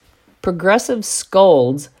Progressive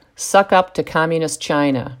scolds suck up to communist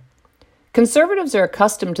China. Conservatives are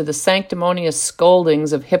accustomed to the sanctimonious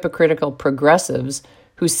scoldings of hypocritical progressives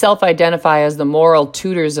who self-identify as the moral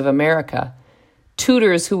tutors of America,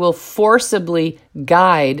 tutors who will forcibly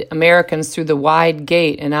guide Americans through the wide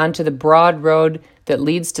gate and onto the broad road that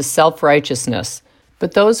leads to self-righteousness.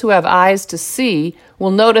 But those who have eyes to see will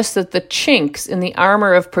notice that the chinks in the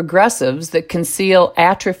armor of progressives that conceal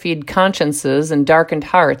atrophied consciences and darkened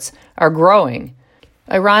hearts are growing.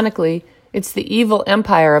 Ironically, it's the evil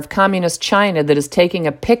empire of communist China that is taking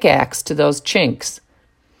a pickaxe to those chinks.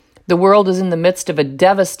 The world is in the midst of a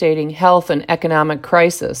devastating health and economic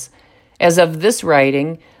crisis. As of this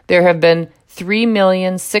writing, there have been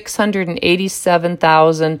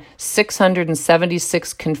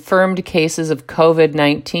 3,687,676 confirmed cases of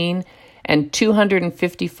COVID-19 and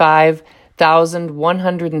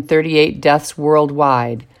 255,138 deaths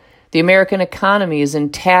worldwide. The American economy is in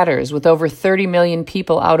tatters with over 30 million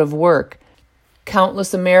people out of work.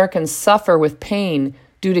 Countless Americans suffer with pain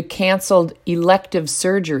due to canceled elective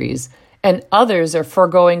surgeries, and others are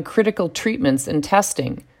foregoing critical treatments and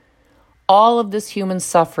testing. All of this human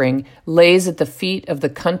suffering lays at the feet of the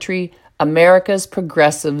country America's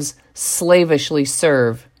progressives slavishly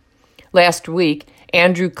serve. Last week,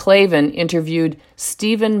 Andrew Klavan interviewed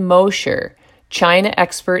Stephen Mosher, China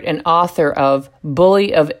expert and author of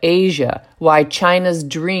Bully of Asia, Why China's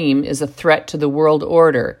Dream is a Threat to the World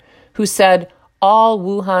Order, who said all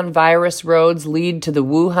Wuhan virus roads lead to the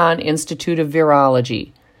Wuhan Institute of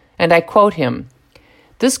Virology. And I quote him,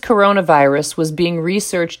 "This coronavirus was being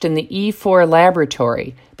researched in the E4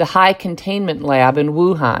 laboratory, the high containment lab in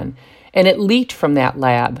Wuhan, and it leaked from that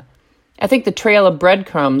lab. I think the trail of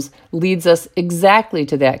breadcrumbs leads us exactly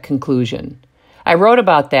to that conclusion. I wrote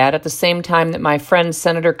about that at the same time that my friend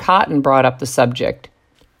Senator Cotton brought up the subject.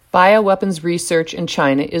 Bioweapons research in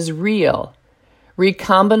China is real.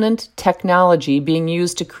 Recombinant technology being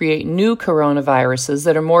used to create new coronaviruses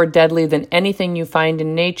that are more deadly than anything you find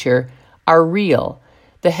in nature are real.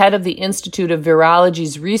 The head of the Institute of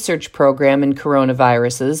Virology's research program in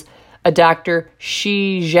coronaviruses, a Dr.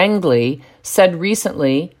 Shi Zhengli, said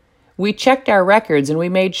recently, "We checked our records and we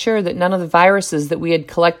made sure that none of the viruses that we had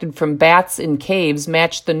collected from bats in caves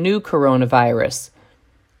matched the new coronavirus.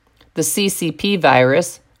 The CCP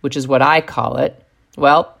virus, which is what I call it,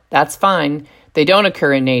 well, that's fine. They don't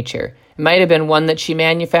occur in nature. It might have been one that she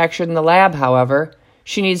manufactured in the lab, however.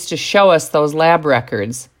 She needs to show us those lab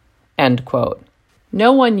records." End quote.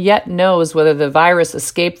 No one yet knows whether the virus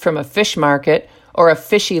escaped from a fish market or a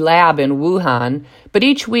fishy lab in Wuhan, but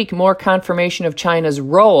each week more confirmation of China's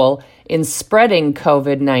role in spreading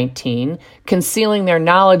COVID-19, concealing their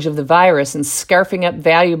knowledge of the virus and scarfing up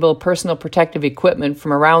valuable personal protective equipment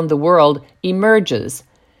from around the world emerges.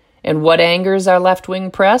 And what angers our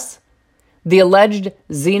left-wing press? The alleged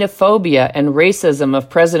xenophobia and racism of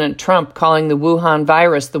President Trump calling the Wuhan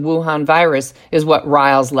virus is what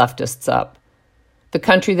riles leftists up. The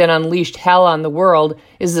country that unleashed hell on the world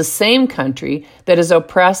is the same country that has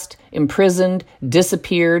oppressed, imprisoned,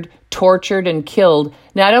 disappeared, tortured, and killed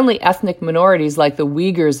not only ethnic minorities like the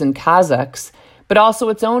Uyghurs and Kazakhs, but also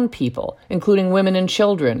its own people, including women and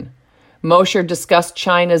children. Mosher discussed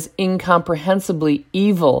China's incomprehensibly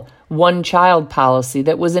evil one-child policy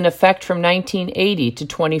that was in effect from 1980 to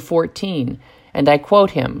 2014, and I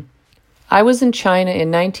quote him, "I was in China in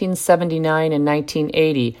 1979 and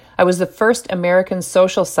 1980. I was the first American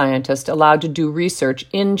social scientist allowed to do research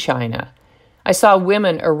in China. I saw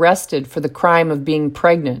women arrested for the crime of being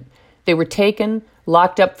pregnant. They were taken,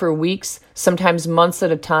 locked up for weeks, sometimes months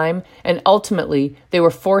at a time, and ultimately they were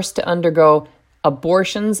forced to undergo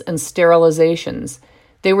abortions and sterilizations.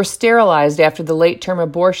 They were sterilized after the late-term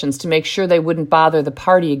abortions to make sure they wouldn't bother the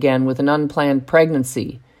party again with an unplanned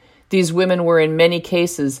pregnancy. These women were in many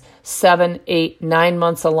cases 7, 8, 9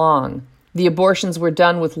 months along. The abortions were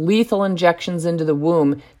done with lethal injections into the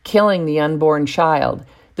womb, killing the unborn child.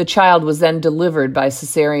 The child was then delivered by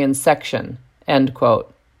cesarean section." End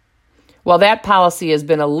quote. While that policy has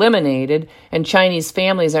been eliminated and Chinese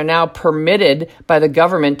families are now permitted by the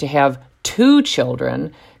government to have 2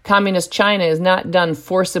 children, Communist China is not done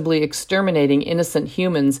forcibly exterminating innocent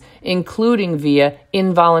humans, including via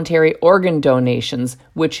involuntary organ donations,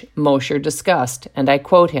 which Mosher discussed, and I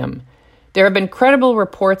quote him, "There have been credible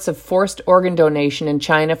reports of forced organ donation in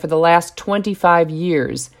China for the last 25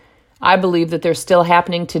 years. I believe that they're still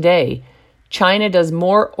happening today. China does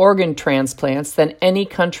more organ transplants than any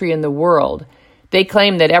country in the world. They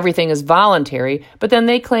claim that everything is voluntary, but then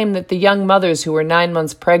they claim that the young mothers who were 9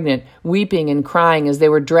 months pregnant, weeping and crying as they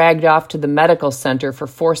were dragged off to the medical center for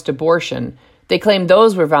forced abortion, they claim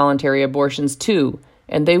those were voluntary abortions too,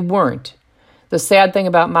 and they weren't. The sad thing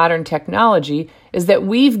about modern technology is that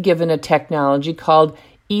we've given a technology called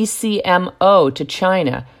ECMO to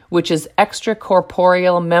China, which is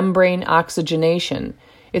extracorporeal membrane oxygenation.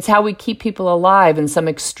 It's how we keep people alive in some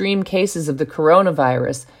extreme cases of the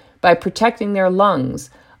coronavirus by protecting their lungs,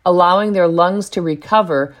 allowing their lungs to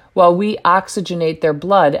recover while we oxygenate their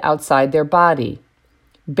blood outside their body.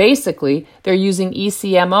 Basically, they're using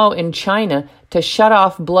ECMO in China to shut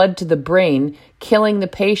off blood to the brain, killing the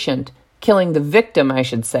victim, I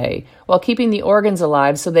should say, while keeping the organs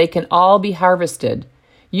alive so they can all be harvested.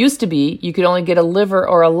 Used to be, you could only get a liver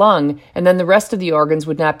or a lung, and then the rest of the organs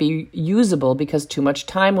would not be usable because too much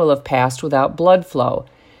time will have passed without blood flow.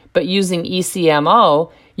 But using ECMO,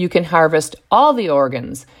 you can harvest all the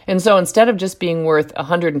organs. And so instead of just being worth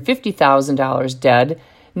 $150,000 dead,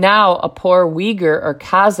 now a poor Uyghur or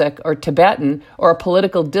Kazakh or Tibetan or a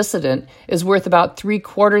political dissident is worth about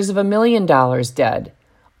 $750,000 dead.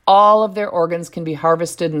 All of their organs can be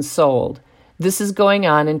harvested and sold. This is going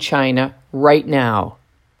on in China right now.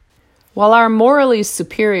 While our morally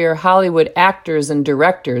superior Hollywood actors and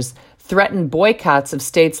directors threaten boycotts of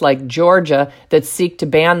states like Georgia that seek to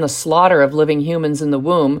ban the slaughter of living humans in the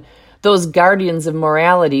womb, those guardians of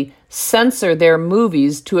morality censor their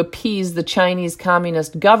movies to appease the Chinese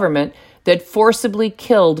Communist government that forcibly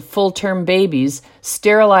killed full-term babies,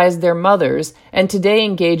 sterilized their mothers, and today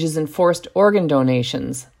engages in forced organ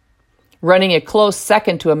donations. Running a close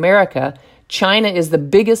second to America, China is the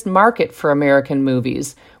biggest market for American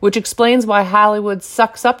movies, which explains why Hollywood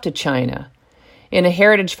sucks up to China. In a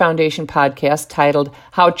Heritage Foundation podcast titled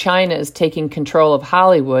How China is Taking Control of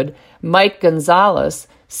Hollywood, Mike Gonzalez,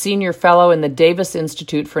 senior fellow in the Davis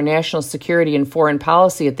Institute for National Security and Foreign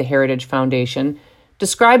Policy at the Heritage Foundation,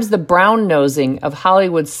 describes the brown-nosing of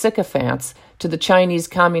Hollywood's sycophants to the Chinese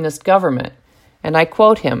Communist government. And I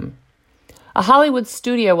quote him, "A Hollywood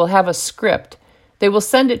studio will have a script. They will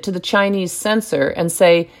send it to the Chinese censor and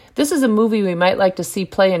say, 'This is a movie we might like to see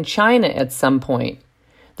play in China at some point.'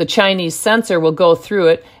 The Chinese censor will go through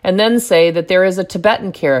it and then say that there is a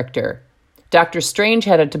Tibetan character. Dr. Strange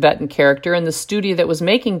had a Tibetan character, and the studio that was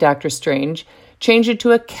making Dr. Strange changed it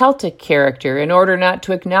to a Celtic character in order not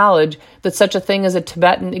to acknowledge that such a thing as a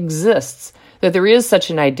Tibetan exists, that there is such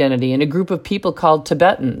an identity and a group of people called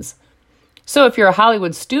Tibetans. So if you're a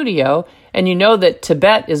Hollywood studio and you know that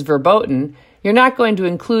Tibet is verboten, you're not going to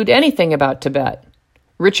include anything about Tibet.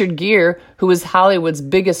 Richard Gere, who was Hollywood's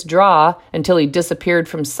biggest draw until he disappeared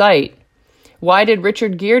from sight. Why did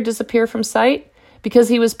Richard Gere disappear from sight? Because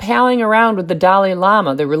he was palling around with the Dalai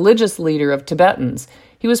Lama, the religious leader of Tibetans.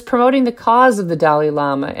 He was promoting the cause of the Dalai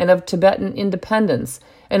Lama and of Tibetan independence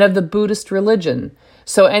and of the Buddhist religion.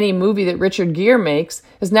 So any movie that Richard Gere makes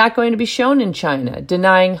is not going to be shown in China,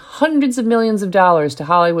 denying hundreds of millions of dollars to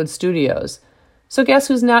Hollywood studios. So guess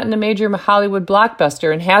who's not in a major Hollywood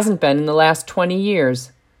blockbuster and hasn't been in the last 20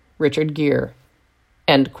 years? Richard Gere."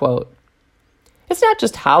 End quote. It's not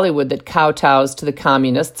just Hollywood that kowtows to the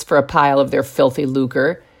communists for a pile of their filthy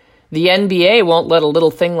lucre. The NBA won't let a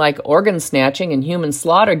little thing like organ snatching and human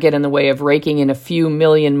slaughter get in the way of raking in a few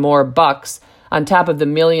million more bucks on top of the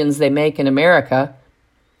millions they make in America.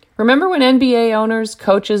 Remember when NBA owners,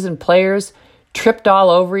 coaches, and players tripped all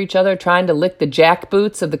over each other trying to lick the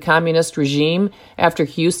jackboots of the communist regime after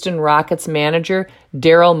Houston Rockets manager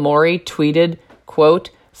Daryl Morey tweeted, quote,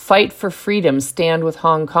 "Fight for freedom, stand with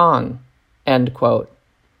Hong Kong," end quote.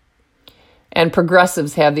 And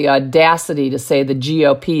progressives have the audacity to say the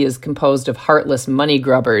GOP is composed of heartless money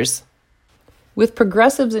grubbers. With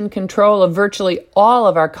progressives in control of virtually all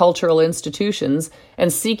of our cultural institutions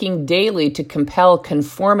and seeking daily to compel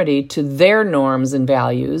conformity to their norms and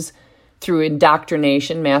values through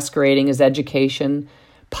indoctrination masquerading as education,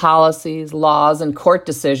 policies, laws, and court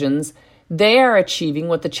decisions, they are achieving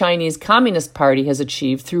what the Chinese Communist Party has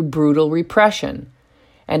achieved through brutal repression.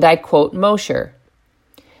 And I quote Mosher,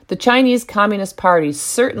 "The Chinese Communist Party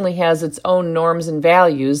certainly has its own norms and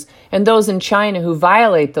values, and those in China who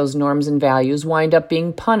violate those norms and values wind up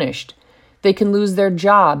being punished. They can lose their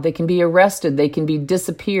job, they can be arrested, they can be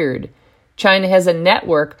disappeared. China has a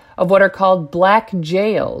network of what are called black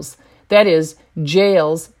jails, that is,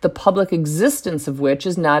 jails the public existence of which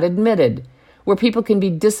is not admitted, where people can be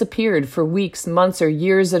disappeared for weeks, months, or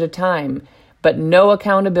years at a time, but no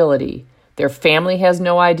accountability. Their family has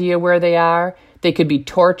no idea where they are. They could be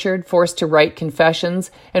tortured, forced to write confessions,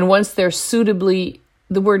 and once they're suitably,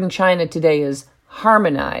 the word in China today is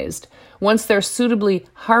harmonized. Once they're suitably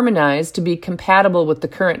harmonized to be compatible with the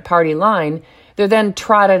current party line, they're then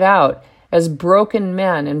trotted out as broken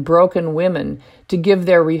men and broken women to give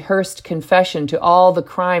their rehearsed confession to all the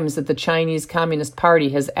crimes that the Chinese Communist Party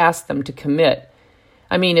has asked them to commit.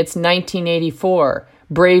 I mean, it's 1984,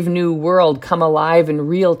 Brave New World come alive in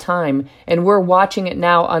real time, and we're watching it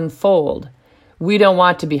now unfold. We don't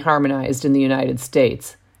want to be harmonized in the United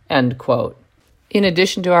States." End quote. In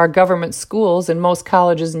addition to our government schools and most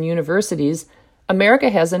colleges and universities, America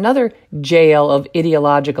has another jail of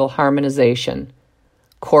ideological harmonization: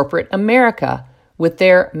 corporate America, with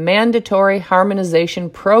their mandatory harmonization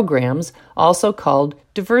programs, also called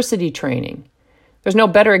diversity training. There's no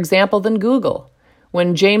better example than Google.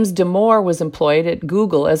 When James Damore was employed at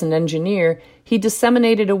Google as an engineer, he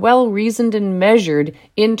disseminated a well-reasoned and measured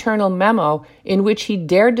internal memo in which he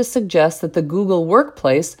dared to suggest that the Google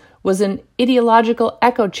workplace was an ideological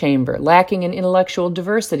echo chamber lacking in intellectual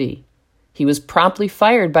diversity. He was promptly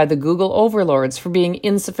fired by the Google overlords for being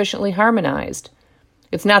insufficiently harmonized.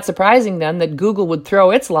 It's not surprising, then, that Google would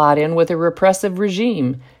throw its lot in with a repressive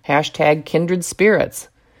regime, #kindred spirits.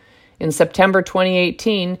 In September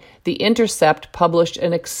 2018, The Intercept published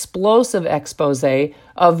an explosive expose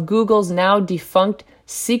of Google's now defunct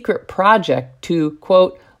secret project to,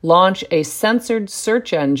 quote, launch a censored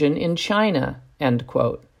search engine in China, end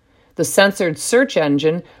quote. The censored search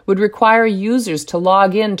engine would require users to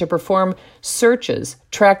log in to perform searches,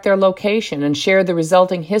 track their location, and share the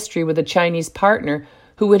resulting history with a Chinese partner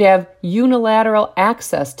who would have unilateral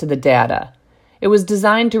access to the data. It was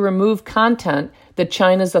designed to remove content that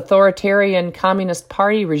China's authoritarian Communist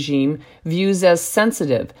Party regime views as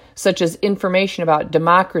sensitive, such as information about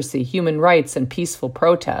democracy, human rights, and peaceful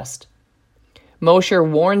protest. Mosher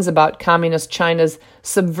warns about Communist China's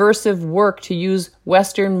subversive work to use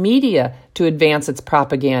Western media to advance its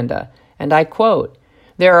propaganda. And I quote,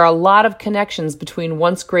 "There are a lot of connections between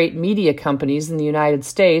once great media companies in the United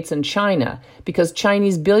States and China because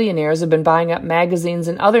Chinese billionaires have been buying up magazines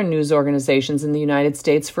and other news organizations in the United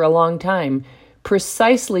States for a long time,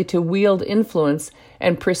 precisely to wield influence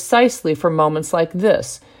and precisely for moments like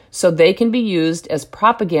this, so they can be used as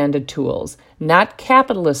propaganda tools, not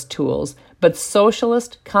capitalist tools, but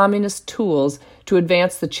socialist, communist tools to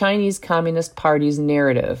advance the Chinese Communist Party's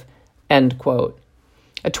narrative." End quote.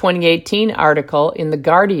 A 2018 article in The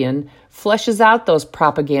Guardian fleshes out those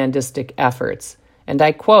propagandistic efforts. And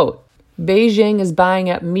I quote, "Beijing is buying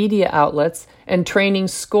up media outlets and training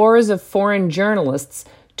scores of foreign journalists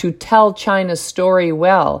to tell China's story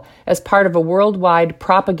well as part of a worldwide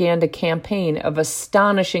propaganda campaign of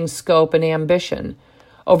astonishing scope and ambition.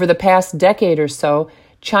 Over the past decade or so,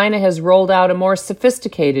 China has rolled out a more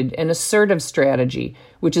sophisticated and assertive strategy,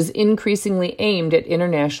 which is increasingly aimed at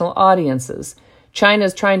international audiences. China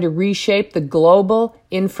is trying to reshape the global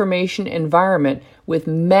information environment with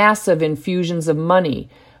massive infusions of money,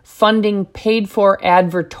 funding paid-for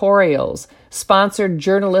advertorials, sponsored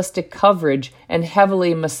journalistic coverage, and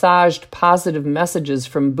heavily massaged positive messages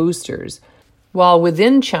from boosters. While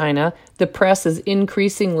within China, the press is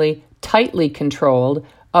increasingly tightly controlled,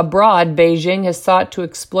 abroad, Beijing has sought to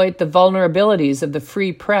exploit the vulnerabilities of the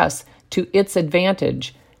free press to its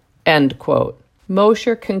advantage." End quote.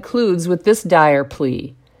 Mosher concludes with this dire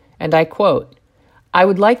plea, and I quote, "I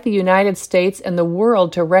would like the United States and the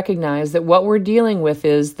world to recognize that what we're dealing with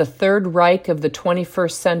is the Third Reich of the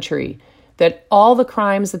 21st century, that all the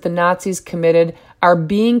crimes that the Nazis committed are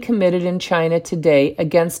being committed in China today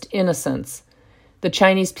against innocents. The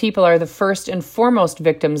Chinese people are the first and foremost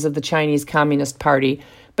victims of the Chinese Communist Party,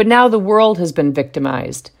 but now the world has been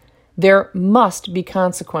victimized. There must be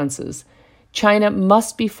consequences. China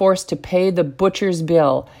must be forced to pay the butcher's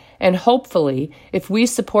bill, and hopefully, if we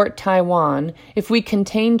support Taiwan, if we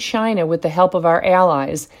contain China with the help of our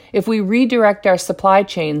allies, if we redirect our supply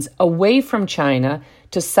chains away from China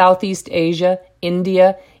to Southeast Asia,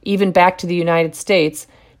 India, even back to the United States,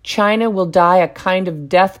 China will die a kind of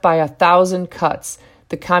death by 1,000 cuts.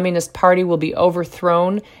 The Communist Party will be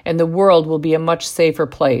overthrown, and the world will be a much safer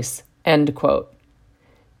place." End quote.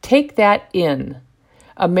 Take that in.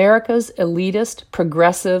 America's elitist,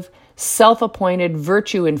 progressive, self-appointed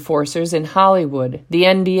virtue enforcers in Hollywood, the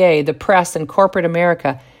NBA, the press, and corporate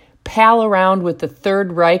America pal around with the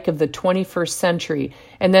Third Reich of the 21st century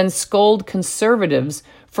and then scold conservatives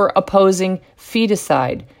for opposing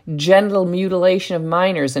feticide, genital mutilation of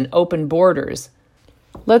minors, and open borders.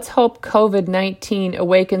 Let's hope COVID-19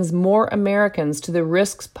 awakens more Americans to the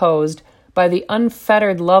risks posed by the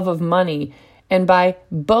unfettered love of money and by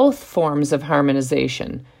both forms of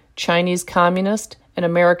harmonization, Chinese communist and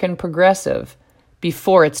American progressive,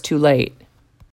 before it's too late.